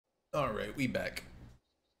Alright, we back.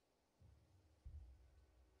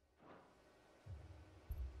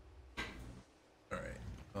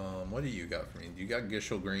 Alright. What do you got for me? Do you got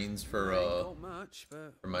Gishel Greens I ain't got much,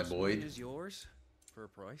 but for my what's Boyd? mine is yours for a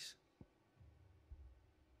price.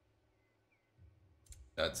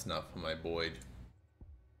 That's not for my Boyd.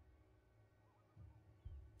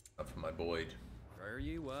 Not for my Boyd. Fare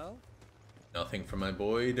you well? Nothing for my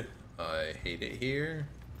Boyd. I hate it here.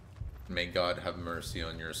 May God have mercy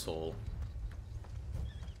on your soul.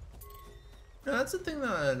 No, that's the thing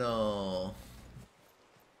that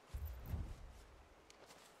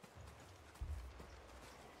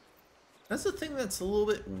that's the thing that's a little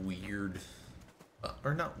bit weird.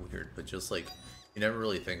 Or not weird, but just like you never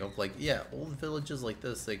really think of. Like, yeah, old villages like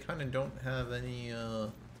this, they kind of don't have any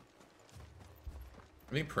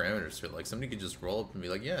parameters to it. Like, somebody could just roll up and be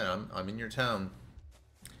like, yeah, I'm in your town,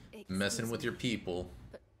 messing with your people.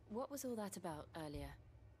 But what was all that about earlier?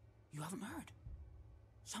 You haven't heard?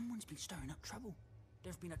 Someone's been stirring up trouble.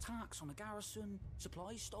 There have been attacks on the garrison,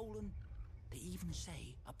 supplies stolen. They even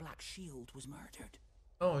say a Black Shield was murdered.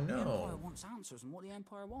 Oh The Empire no. wants answers, and what the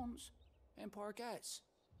Empire wants, Empire gets.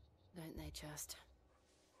 Don't they just?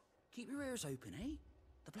 Keep your ears open, eh?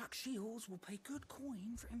 The Black Shields will pay good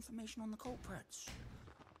coin for information on the culprits.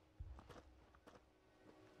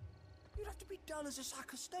 You'd have to be dull as a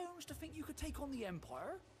sack of stones to think you could take on the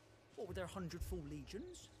Empire. What with their 100 full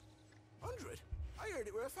legions? 100? I heard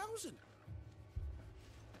it were 1,000.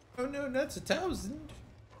 Oh no, that's 1,000.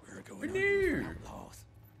 We're going Renew. on outlaws.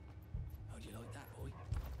 How'd you like that, boy?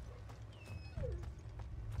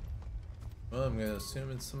 Well, I'm gonna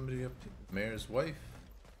assume it's somebody up to the mayor's wife.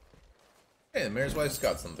 Hey, the mayor's wife's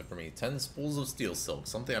got something for me. 10 spools of steel silk.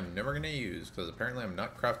 Something I'm never gonna use, because apparently I'm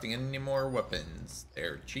not crafting any more weapons.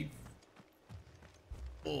 They're cheap.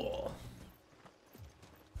 Oh.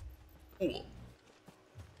 Oh.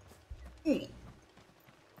 Oh.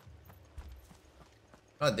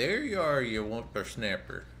 Ah, there you are, you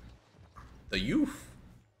whippersnapper. The youth.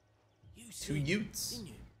 You Two seen, Utes. didn't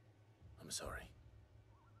you? I'm sorry.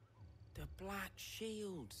 The Black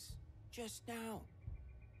Shields. Just now.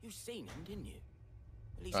 You seen them, didn't you?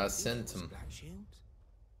 At least I think sent it was 'em. Black Shields.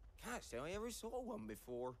 Can't say I ever saw one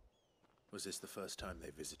before. Was this the first time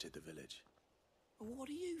they visited the village? What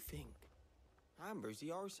do you think? Amber's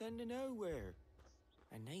the arse end of nowhere.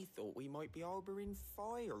 And they thought we might be harboring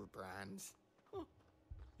firebrands. Huh.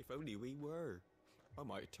 If only we were. I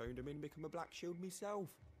might have turned them in and become a Black Shield myself.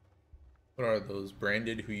 What are those,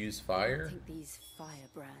 branded who use I fire? think these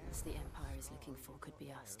firebrands the Empire is looking for could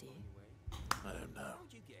be us, do you? I don't know,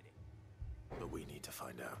 How'd you get it? but we need to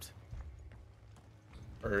find out.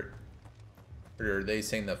 Or are they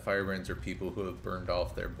saying that firebrands are people who have burned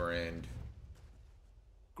off their brand?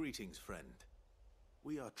 Greetings, friend.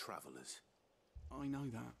 We are travelers. I know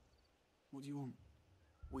that. What do you want?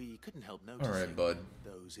 We couldn't help noticing Alright, bud.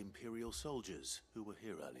 those Imperial soldiers who were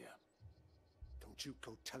here earlier. Don't you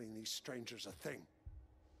go telling these strangers a thing.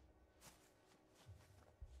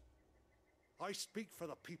 I speak for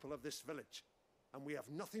the people of this village, and we have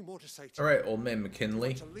nothing more to say to Alright, old man you.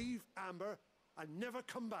 McKinley. To leave Amber and never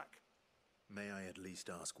come back. May I at least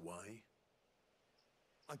ask why?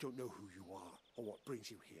 I don't know who you are or what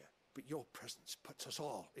brings you here, but your presence puts us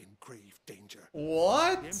all in grave danger.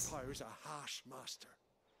 What? The Empire is a harsh master.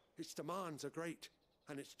 Its demands are great,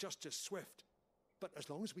 and its justice swift. But as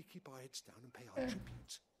long as we keep our heads down and pay our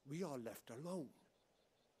tributes, we are left alone.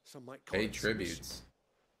 Some might call Pay it submission, tributes.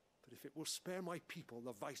 but if it will spare my people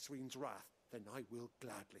the Viceroy's wrath, then I will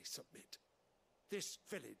gladly submit. This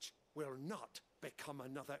village will not become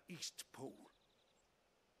another East Pool.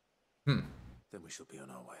 Then we shall be on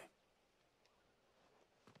our way.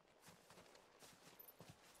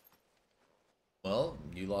 Well,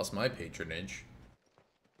 you lost my patronage.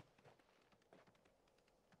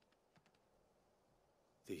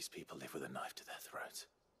 These people live with a knife to their throats.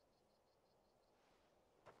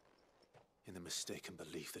 In the mistaken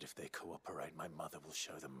belief that if they cooperate, my mother will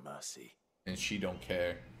show them mercy. And she don't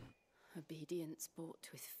care. Obedience bought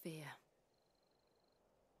with fear.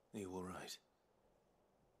 Are you all right?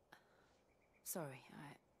 Sorry,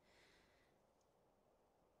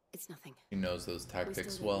 it's nothing. He knows those We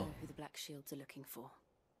tactics still don't well. know who the Black Shields are looking for.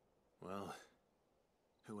 Well,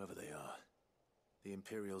 whoever they are, the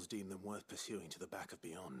Imperials deem them worth pursuing to the back of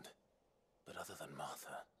beyond. But other than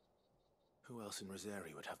Martha, who else in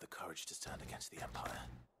Rosari would have the courage to stand against the Empire?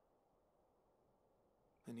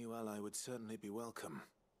 A new ally would certainly be welcome.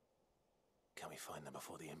 Can we find them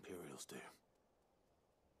before the Imperials do?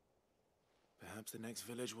 Perhaps the next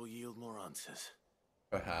village will yield more answers.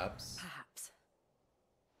 Perhaps. Perhaps.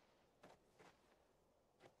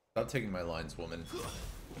 Stop taking my lines, woman.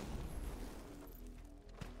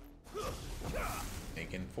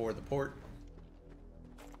 Making for the port.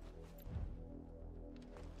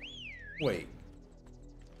 Wait.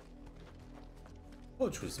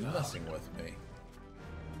 Poach was messing with me.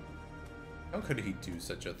 How could he do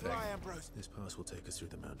such a thing? This pass will take us through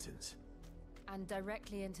the mountains. And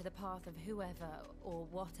directly into the path of whoever or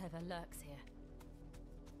whatever lurks here.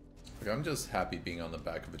 Like, I'm just happy being on the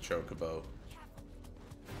back of a chocobo.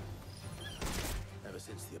 Ever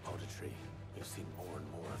since the apodatory, we've seen more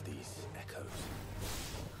and more of these echoes.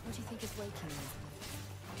 What do you think is waking them?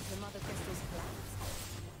 Did the mother crystals collapse?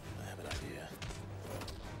 I have an idea.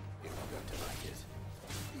 You're not going to like it.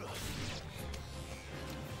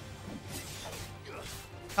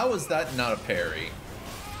 How is that not a parry?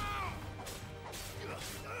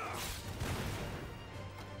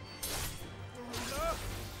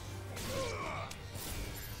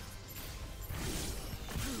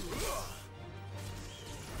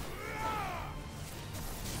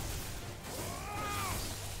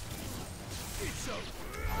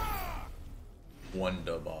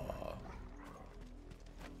 Wonderbar.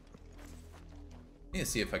 Need to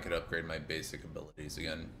see if I could upgrade my basic abilities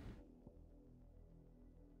again.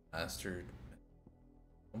 Mastered.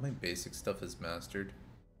 All my basic stuff is mastered.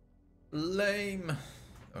 Lame.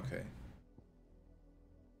 Okay.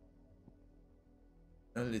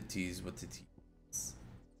 Abilities, what it is.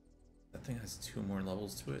 That thing has 2 more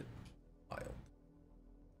levels to it. Wild.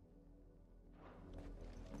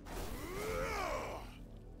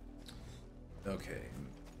 Okay.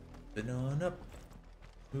 Moving on up.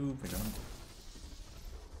 Moving on.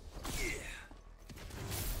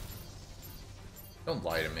 Don't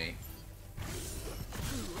lie to me.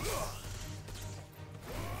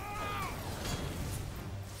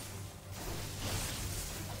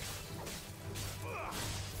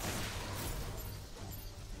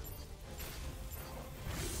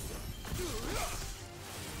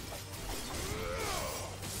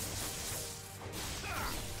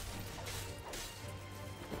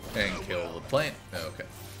 And kill the plant. Okay.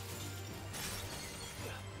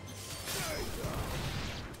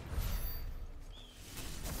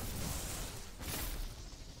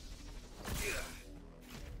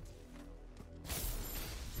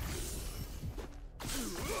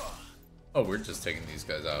 Oh, we're just taking these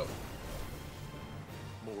guys out.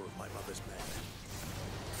 More of my mother's men.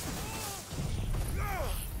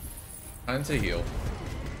 Time to heal.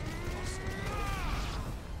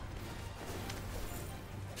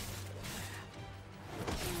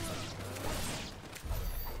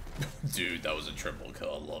 Dude, that was a triple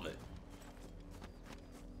kill. I love it.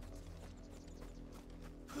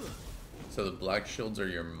 So the black shields are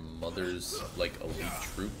your mother's, like, elite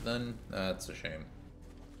troop then? That's a shame.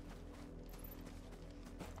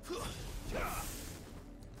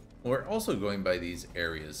 We're also going by these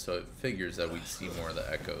areas, so it figures that we'd see more of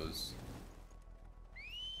the echoes.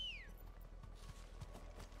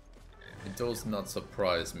 It does not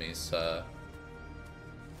surprise me, sir.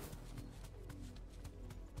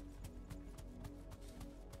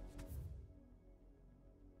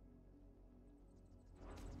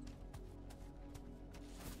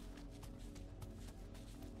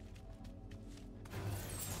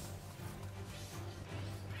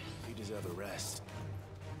 You deserve a rest.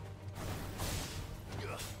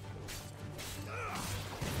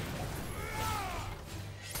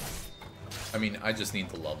 I mean, I just need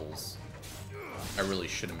the levels. I really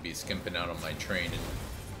shouldn't be skimping out on my training.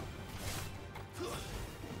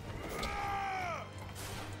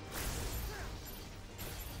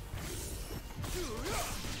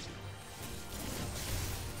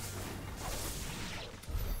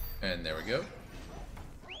 And there we go.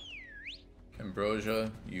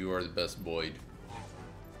 Ambrosia, you are the best Boyd.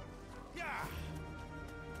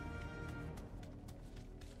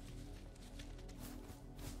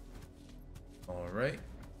 Alright.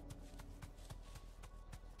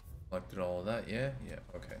 Collected all of that, yeah? Yeah,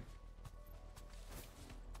 okay.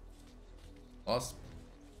 Lost...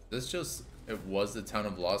 This just... It was the town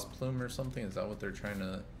of Lost Plume or something? Is that what they're trying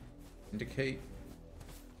to indicate?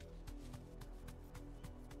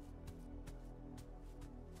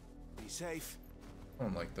 Be safe. I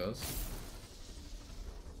don't like those.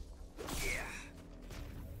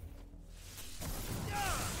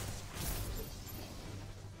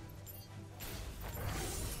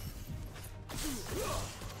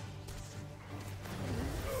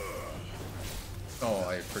 Oh,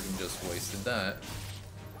 I freaking just wasted that.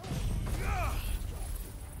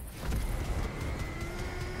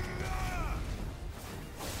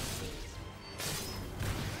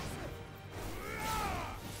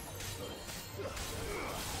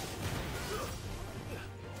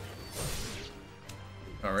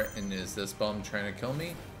 Alright, and is this bomb trying to kill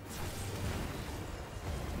me?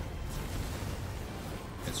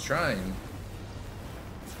 was trying.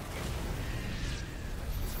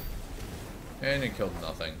 And it killed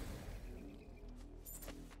nothing.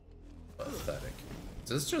 Pathetic. Is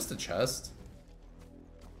this just a chest?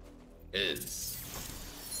 Is.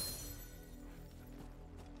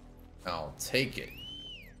 I'll take it.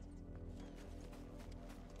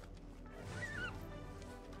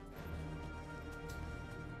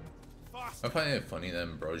 I find it funny that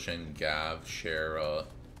Ambrosia and Gav share a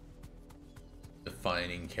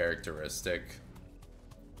defining characteristic.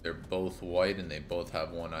 They're both white and they both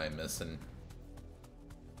have one eye missing.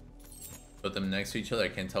 Put them next to each other, I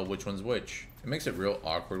can't tell which one's which. It makes it real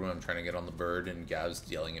awkward when I'm trying to get on the bird and Gav's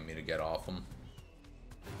yelling at me to get off him.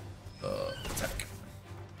 Attack.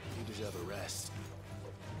 You deserve a rest.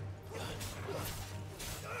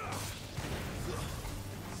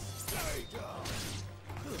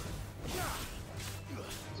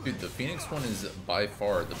 Dude, the Phoenix one is by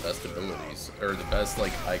far the best abilities, or the best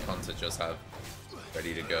like icons to just have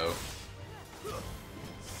ready to go.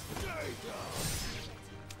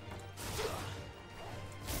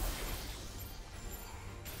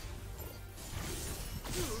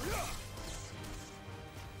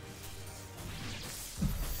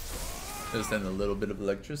 Just then a little bit of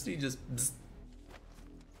electricity, just bzz.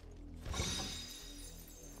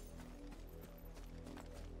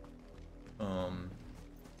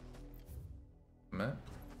 Map.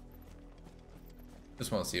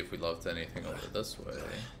 Just want to see if we left anything over this way.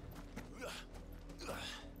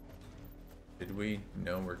 Did we?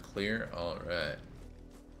 No, we're clear. All right.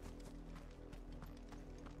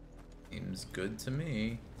 Seems good to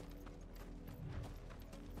me.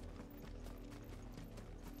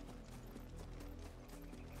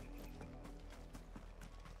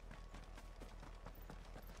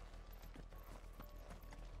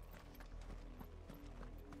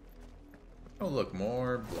 Oh look,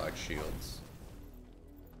 more black shields.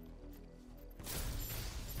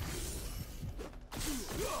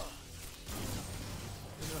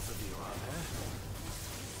 Enough of you, are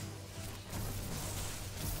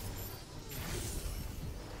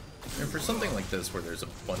there? And for something like this where there's a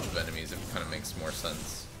bunch of enemies, it kind of makes more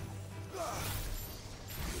sense.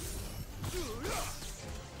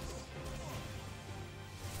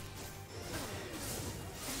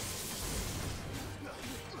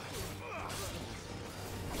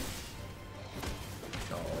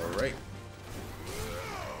 Alright.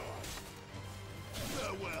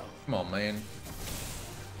 Come on, man.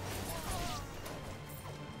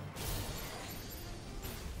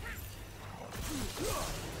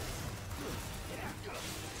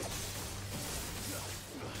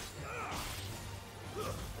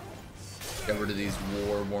 Get rid of these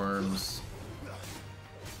war worms.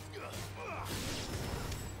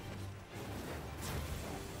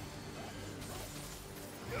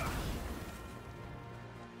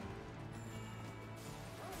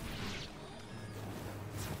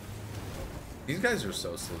 These guys are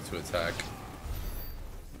so slow to attack.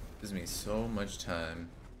 Gives me so much time.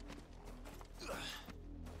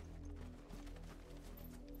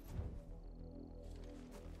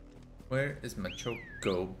 Where is my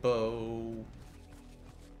chocobo?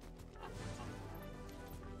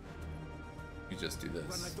 You just do this.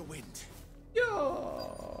 Run like the wind.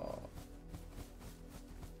 Yo!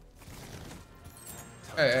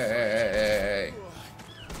 Hey, hey, hey, hey, hey,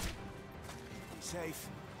 Safe.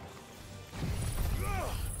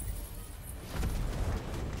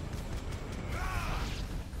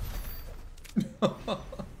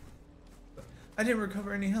 I didn't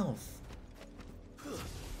recover any health.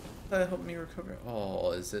 That helped me recover.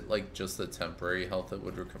 Oh, is it like just the temporary health that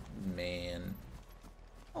would recover? Man.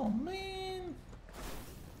 Oh, man.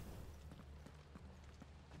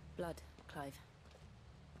 Blood, Clive.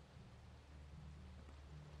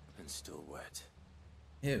 And still wet.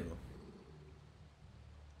 Ew.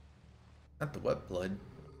 Not the wet blood.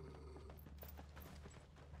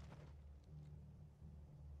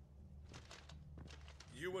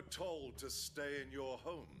 You were told to stay in your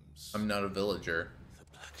homes. I'm not a villager. The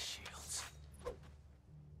black shields.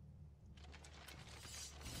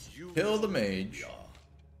 You Kill the mage.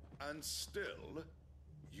 are, and still,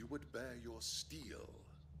 you would bear your steel.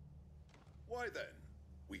 Why then,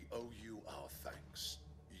 we owe you our thanks.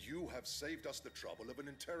 You have saved us the trouble of an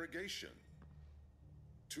interrogation.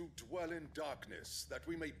 To dwell in darkness, that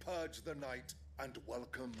we may purge the night and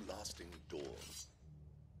welcome lasting dawn.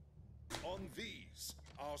 On these,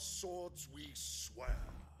 our swords we swear.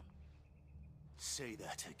 Say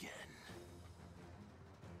that again.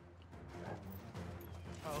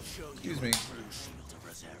 I'll show you Excuse me. the blue shield of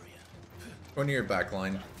Rosaria. Go near your back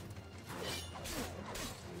line.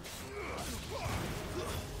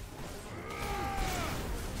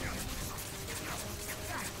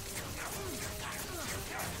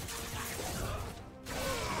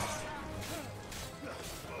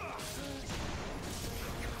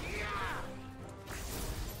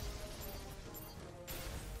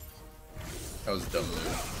 That was a dumb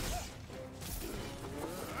move.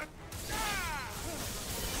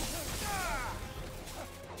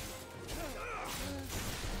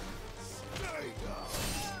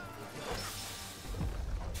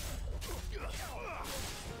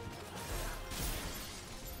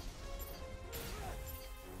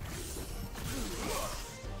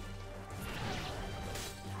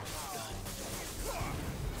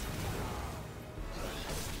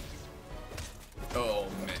 Oh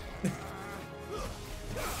man.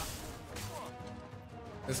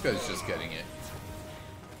 This guy's just getting it.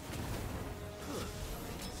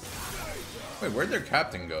 Wait, where'd their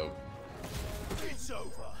captain go? It's over.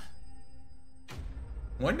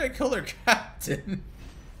 When did I kill their captain?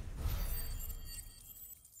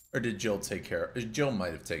 Or did Jill take care of... Jill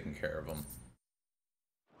might have taken care of him.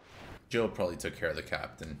 Jill probably took care of the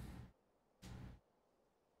captain.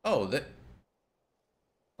 Oh, that...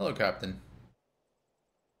 Hello, Captain.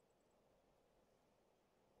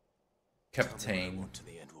 Captain. Want to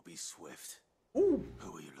the end will be swift. Ooh.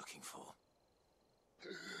 Who are you looking for?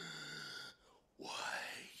 Why,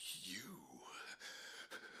 you.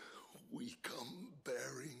 We come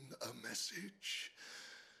bearing a message.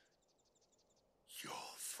 Your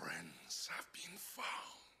friends have been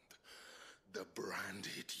found. The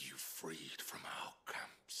branded you freed from our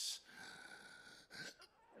camps.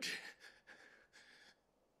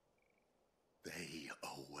 They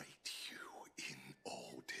await you in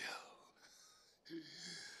Ordeal.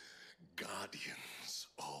 Guardians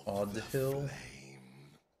of the Hill. Flame.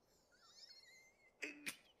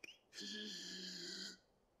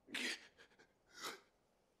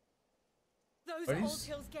 Those Are are you Old s-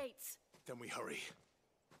 Hill's gates. Then we hurry.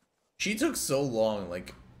 She took so long,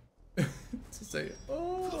 like, to say,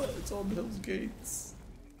 oh, it's on Hill's Gates.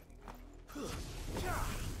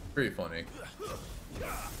 Pretty funny.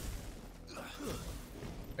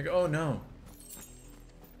 Like, oh no.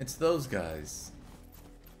 It's those guys.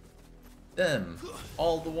 Them.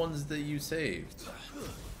 All the ones that you saved.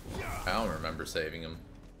 I don't remember saving them.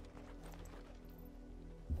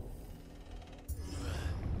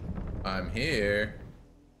 I'm here.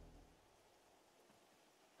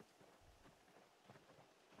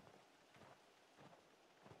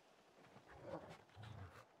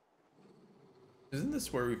 Isn't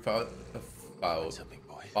this where we fought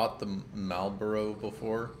the Marlboro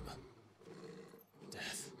before?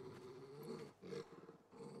 Death.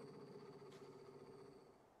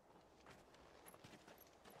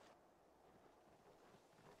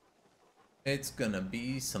 It's gonna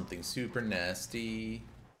be something super nasty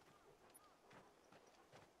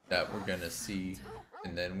that we're gonna see,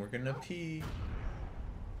 and then we're gonna pee.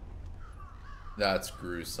 That's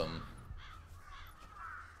gruesome.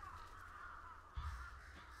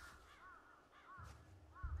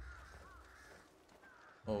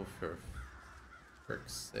 Oh, for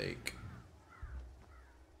frick's sake.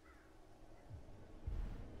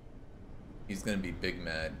 He's gonna be big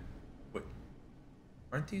mad. Wait,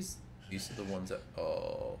 aren't these are the ones that,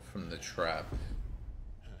 oh, from the trap.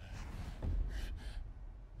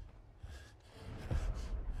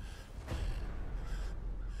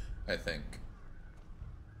 I think.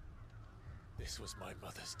 This was my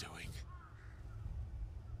mother's doing.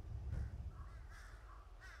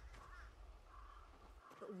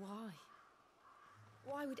 But why?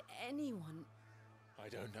 Why would anyone? I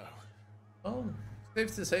don't know. Oh,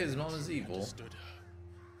 safe to say his mom is evil. Understood her.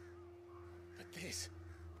 But this.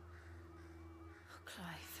 Oh,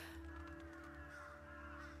 Clive.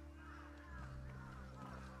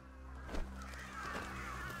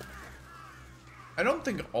 I don't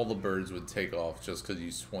think all the birds would take off just because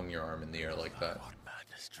you swung your arm in the air like that. What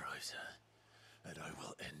madness drives her, and I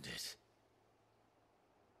will end it.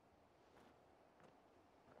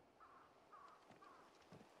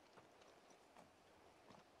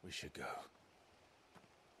 We should go.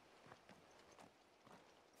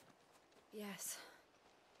 Yes.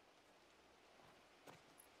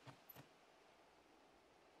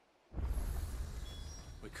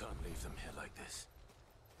 We can't leave them here like this.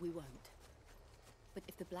 We won't. But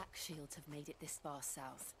if the Black Shields have made it this far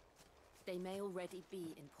south, they may already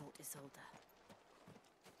be in Port Isolde.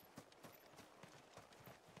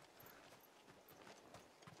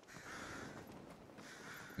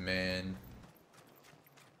 Man.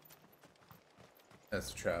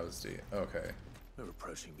 That's a travesty. Okay. We're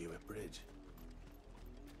approaching Buick Bridge.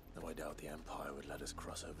 Though I doubt the Empire would let us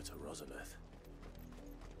cross over to Rosalith.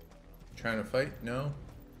 Trying to fight? No?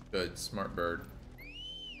 Good. Smart bird.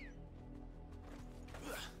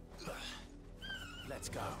 Let's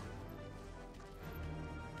go.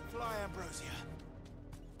 Fly, Ambrosia.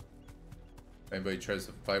 If anybody tries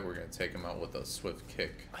to fight, we're gonna take him out with a swift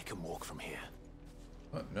kick. I can walk from here.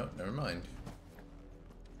 Oh, no, never mind.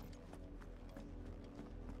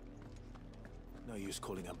 No use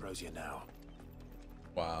calling Ambrosia now.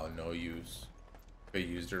 Wow, no use. I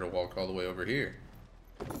used her to walk all the way over here.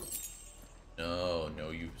 No, no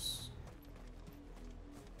use.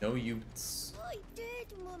 No use. I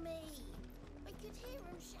did, Mummy. I could hear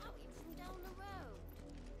him shouting from down the road.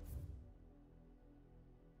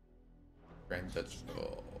 Grand Dutch.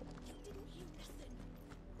 Oh. You didn't hear nothing.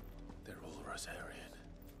 They're all Rosarian.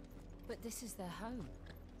 But this is their home.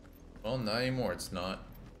 Well, not anymore. It's not.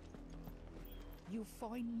 You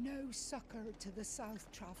find no succor to the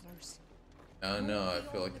South travelers. I don't know. I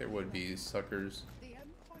feel like there would be suckers. The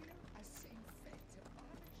Empire has seen fit to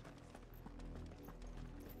banish.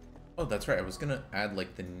 Oh, that's right. I was gonna add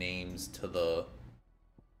like the names to the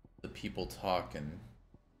people talking.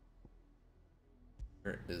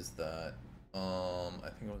 Where is that? I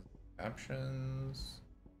think it was captions.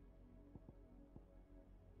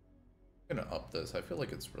 I'm gonna up this. I feel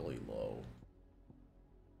like it's really low.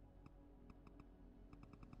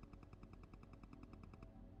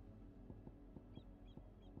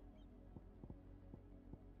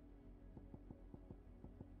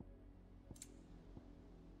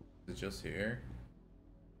 Is it just here?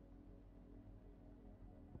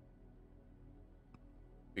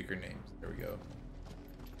 Speaker names. There we go.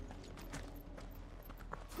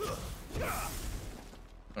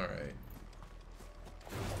 Alright.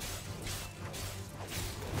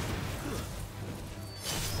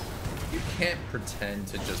 You can't pretend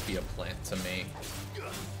to just be a plant to me.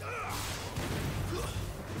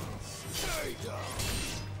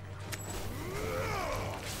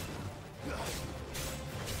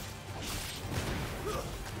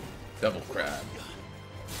 Devil crab.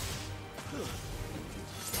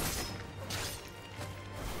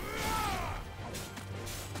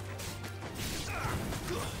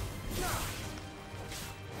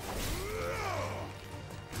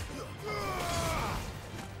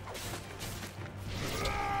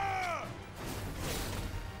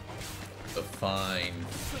 The fine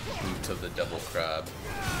boot of the devil crab.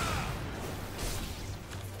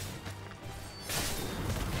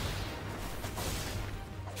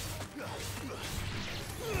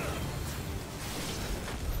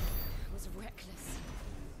 Was reckless.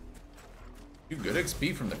 You good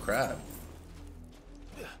XP from the crab.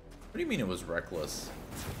 What do you mean it was reckless?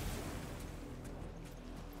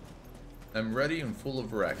 I'm ready and full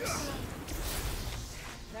of wrecks.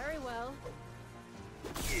 Very well.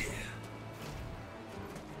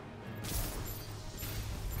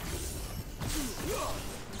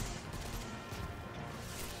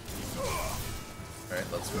 Alright,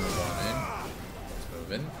 let's move on in. Let's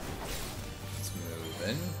move in. Let's move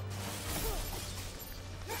in.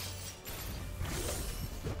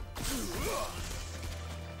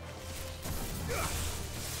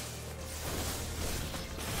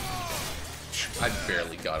 I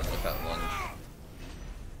barely got him with that lunge.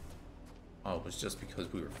 Oh, it was just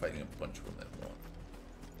because we were fighting a bunch of them at once.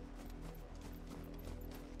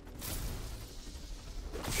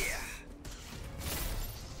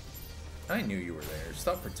 I knew you were there.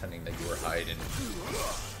 Stop pretending that you were hiding.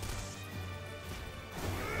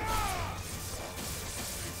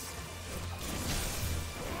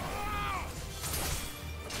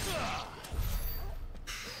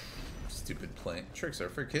 Stupid plant. Tricks are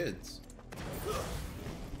for kids.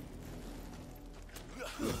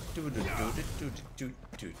 The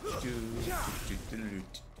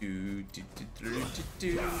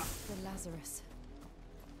Lazarus.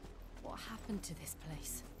 What happened to this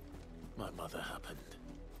place? My mother happened.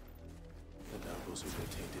 The nobles who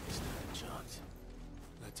lived here didn't stand a chance.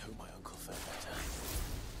 Let's hope my uncle fared better.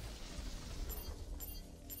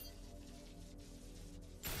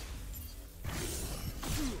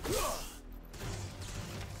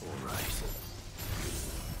 All right.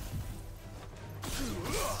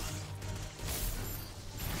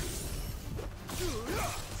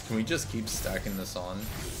 Can we just keep stacking this on?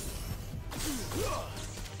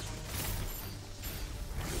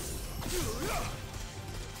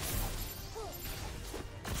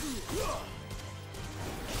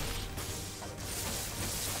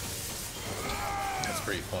 That's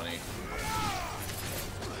pretty funny.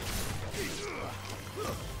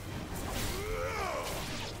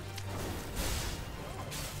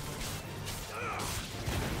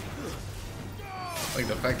 Like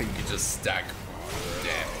the fact that you can just stack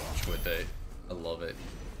damage with it. I love it.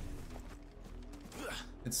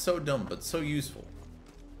 It's so dumb, but so useful.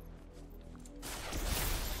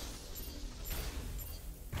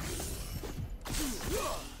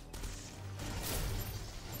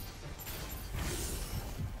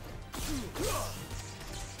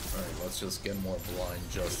 let's just get more blind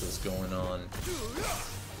justice going on.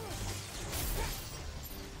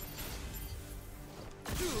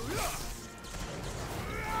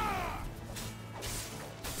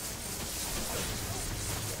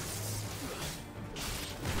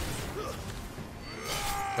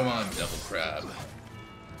 Come on, Devil Crab.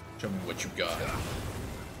 Show me what you got.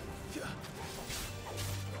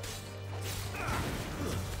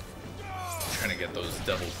 Trying to get those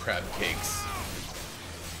Devil Crab cakes.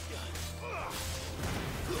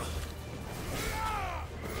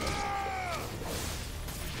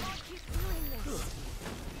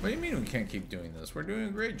 What do you mean we can't keep doing this? We're doing a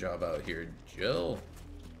great job out here, Jill.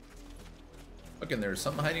 Look, and there's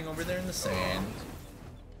something hiding over there in the sand.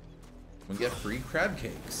 We get free crab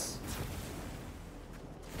cakes.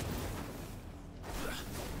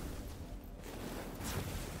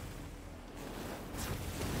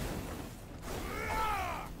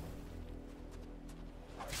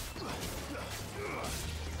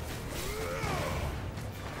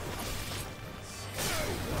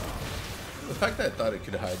 The fact that I thought it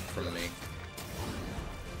could hide from me.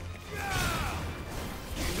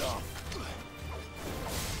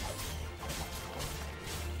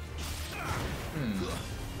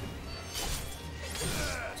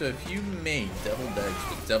 So if you made deviled eggs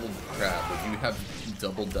with deviled crab, would you have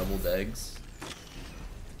deviled eggs?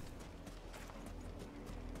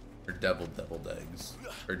 Or deviled eggs?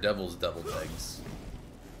 Or devil's deviled eggs?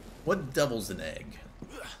 What devil's an egg?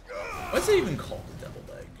 What's it even called a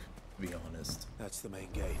deviled egg, to be honest? That's the main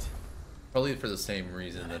gate. Probably for the same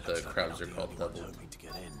reason that the crabs are called deviled. To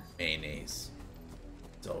get in. Mayonnaise.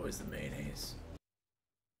 It's always the mayonnaise.